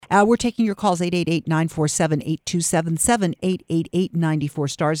We're taking your calls, 888-947-8277,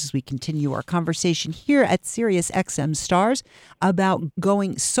 888-94-STARS, as we continue our conversation here at Sirius XM Stars about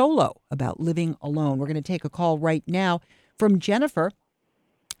going solo, about living alone. We're going to take a call right now from Jennifer,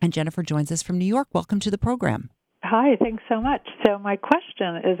 and Jennifer joins us from New York. Welcome to the program. Hi, thanks so much. So my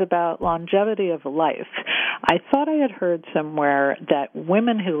question is about longevity of life. I thought I had heard somewhere that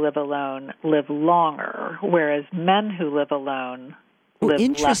women who live alone live longer, whereas men who live alone live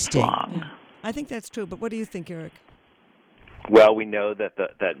less long. I think that's true, but what do you think, Eric? Well, we know that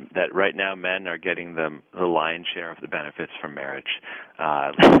that right now men are getting the lion's share of the benefits from marriage,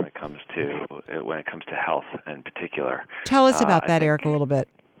 at least when it comes to health in particular. Tell us about that, Eric, a little bit.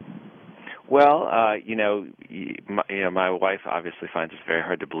 Well, my wife obviously finds this very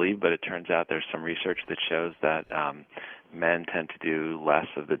hard to believe, but it turns out there's some research that shows that men tend to do less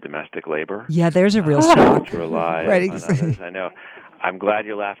of the domestic labor. Yeah, there's a real shock. To rely right, on others. I know. I'm glad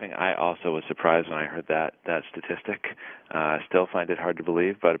you're laughing. I also was surprised when I heard that statistic. Still find it hard to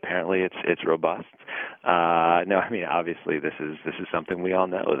believe, but apparently it's robust. No, I mean obviously this is something we all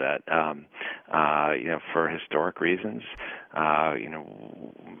know that for historic reasons,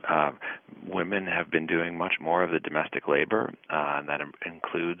 women have been doing much more of the domestic labor, and that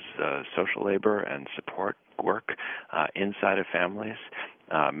includes social labor and support work inside of families.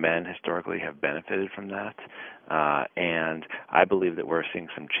 Men historically have benefited from that, and I believe that we're seeing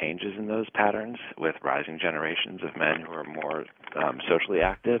some changes in those patterns with rising generations of men who are more socially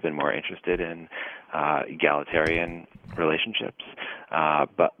active and more interested in egalitarian relationships.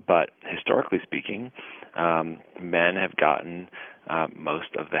 But historically speaking, men have gotten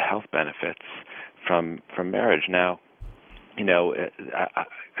most of the health benefits from marriage. Now,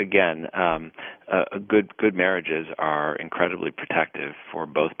 good marriages are incredibly protective for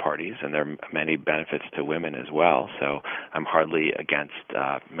both parties, and there are many benefits to women as well. So I'm hardly against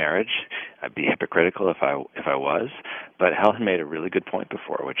marriage. I'd be hypocritical if I was. But Helen made a really good point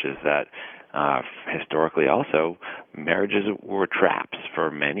before, which is that historically also marriages were traps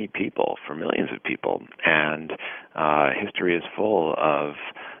for many people, for millions of people, and history is full of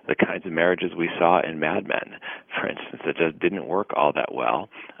the kinds of marriages we saw in Mad Men, for instance, that just didn't work all that well,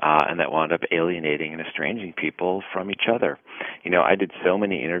 and that wound up alienating and estranging people from each other. I did so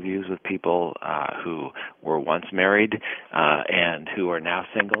many interviews with people who were once married and who are now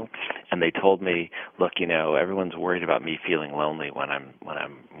single, and they told me, look, everyone's worried about me feeling lonely when I'm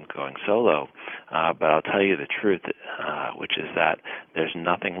going solo, but I'll tell you the truth, which is that there's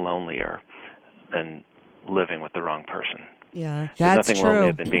nothing lonelier than living with the wrong person. Yeah, that's There's nothing true.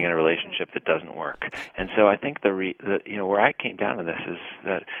 lonelier than being in a relationship that doesn't work. And so I think where I came down to this is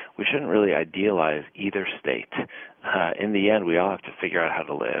that we shouldn't really idealize either state. In the end, we all have to figure out how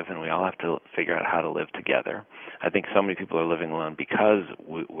to live, and we all have to figure out how to live together. I think so many people are living alone because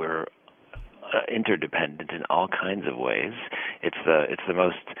we're interdependent in all kinds of ways. It's the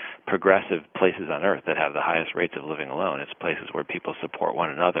most progressive places on earth that have the highest rates of living alone. It's places where people support one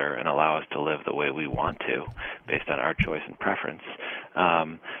another and allow us to live the way we want to, based on our choice and preference.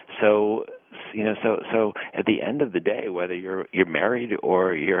 So at the end of the day, whether you're married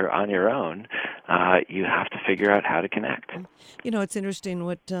or you're on your own, you have to figure out how to connect. It's interesting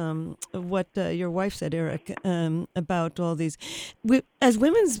what your wife said, Eric, about all these. As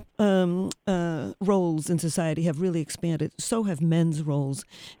women's roles in society have really expanded, so have men's roles.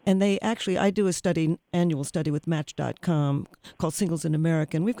 And I do a annual study with Match.com called Singles in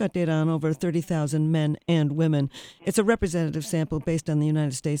America, and we've got data on over 30,000 men and women. It's a representative sample based on the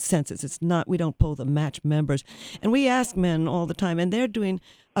United States Census. It's not, we don't poll the Match members. And we ask men all the time, and they're doing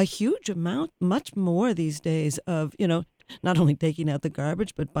a huge amount, much more these days of, not only taking out the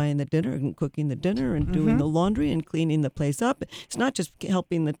garbage, but buying the dinner and cooking the dinner and doing the laundry and cleaning the place up. It's not just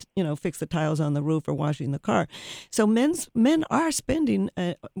helping fix the tiles on the roof or washing the car. So men are spending.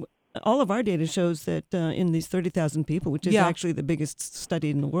 All of our data shows that in these 30,000 people, which is actually the biggest study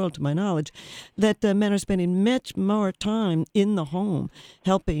in the world, to my knowledge, that men are spending much more time in the home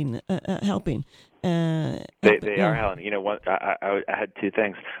helping. They are, Helen. I had two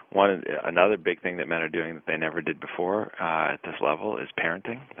things. One, another big thing that men are doing that they never did before at this level is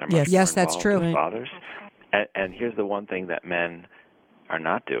parenting. They're much more Yes, that's true. with fathers. And here's the one thing that men are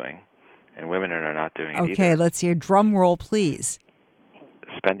not doing, and women are not doing it either. Okay, let's hear drum roll, please.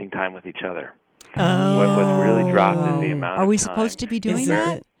 Spending time with each other. Oh. What's really dropped is the amount of time. Are we supposed to be doing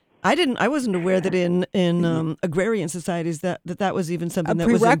that? I wasn't aware that in agrarian societies that was even something that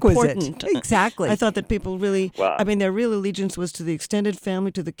was prerequisite. important. Exactly. I thought that people really, their real allegiance was to the extended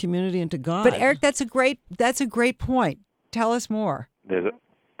family, to the community, and to God. But Eric, that's a great point. Tell us more.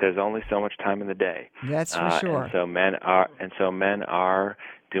 There's only so much time in the day. That's for sure. And so men are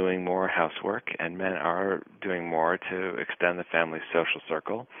doing more housework, and men are doing more to extend the family's social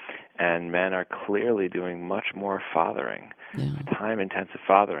circle, and men are clearly doing much more fathering, time-intensive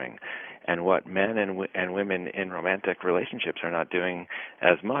fathering. And what men and women in romantic relationships are not doing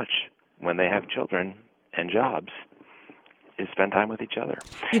as much when they have children and jobs is spend time with each other.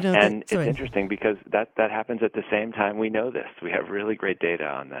 And it's interesting because that happens at the same time we know this. We have really great data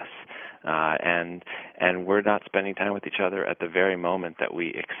on this. And we're not spending time with each other at the very moment that we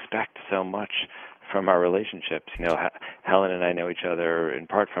expect so much from our relationships. You know, Helen and I know each other in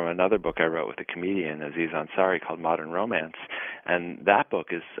part from another book I wrote with a comedian, Aziz Ansari, called Modern Romance. And that book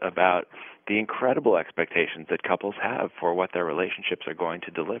is about the incredible expectations that couples have for what their relationships are going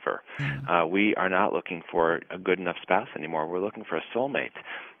to deliver. We are not looking for a good enough spouse anymore. We're looking for a soulmate.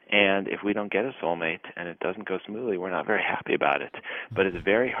 And if we don't get a soulmate and it doesn't go smoothly, we're not very happy about it. But it's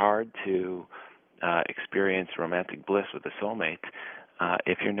very hard to experience romantic bliss with a soulmate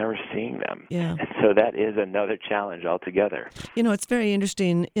if you're never seeing them. Yeah. And so that is another challenge altogether. You know, it's very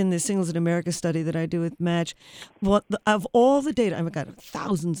interesting in the Singles in America study that I do with Match. Of all the data, I've got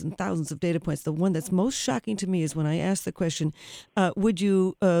thousands and thousands of data points. The one that's most shocking to me is when I ask the question, would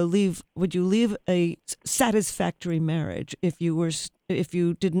you leave a satisfactory marriage if you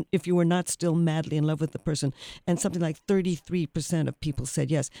were not still madly in love with the person? And something like 33% of people said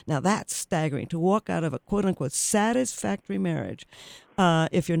yes. Now that's staggering, to walk out of a quote unquote satisfactory marriage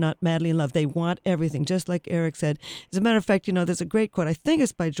if you're not madly in love. They want everything, just like Eric said. As a matter of fact, you know, there's a great quote, I think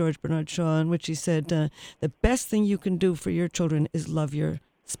it's by George Bernard Shaw, in which he said, the best thing you can do for your children is love your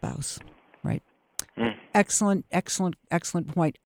spouse. Right. Excellent point.